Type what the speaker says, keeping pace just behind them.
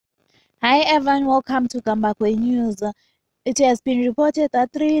Hi everyone, welcome to Kambakwe News. It has been reported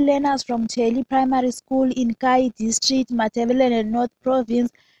that 3 learners from Cheli Primary School in Nkayi District, Matabeleland North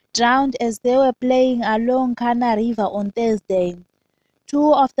Province drowned as they were playing along Kana River on Thursday.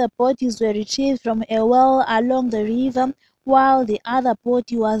 2 of the bodies were retrieved from a well along the river, while the other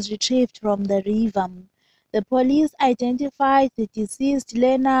body was retrieved from the river. The police identified the deceased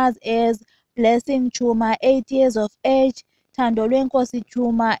learners as Blessing Chuma, 8 years of age, Thandolwenkosi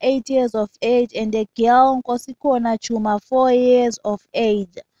Chuma, 8 years of age, and a girl, Nkosikona Chuma, 4 years of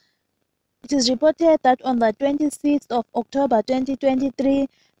age. It is reported that on the 26th of October 2023,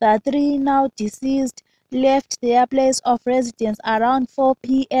 the 3 now deceased left their place of residence around 4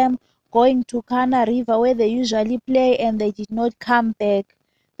 p.m. going to Kana River where they usually play, and they did not come back.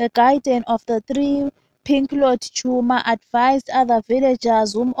 The guardian of the 3, Pinklot Chuma, advised other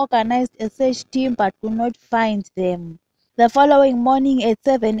villagers whom organized a search team but could not find them. The following morning at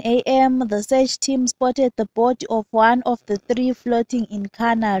 7 a.m., the search team spotted the body of one of the 3 floating in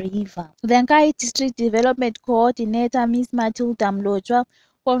Kana River. The Nkayi District Development Coordinator, Ms. Matilda Mlotshwa,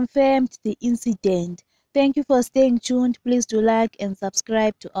 confirmed the incident. Thank you for staying tuned. Please do like and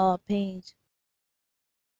subscribe to our page.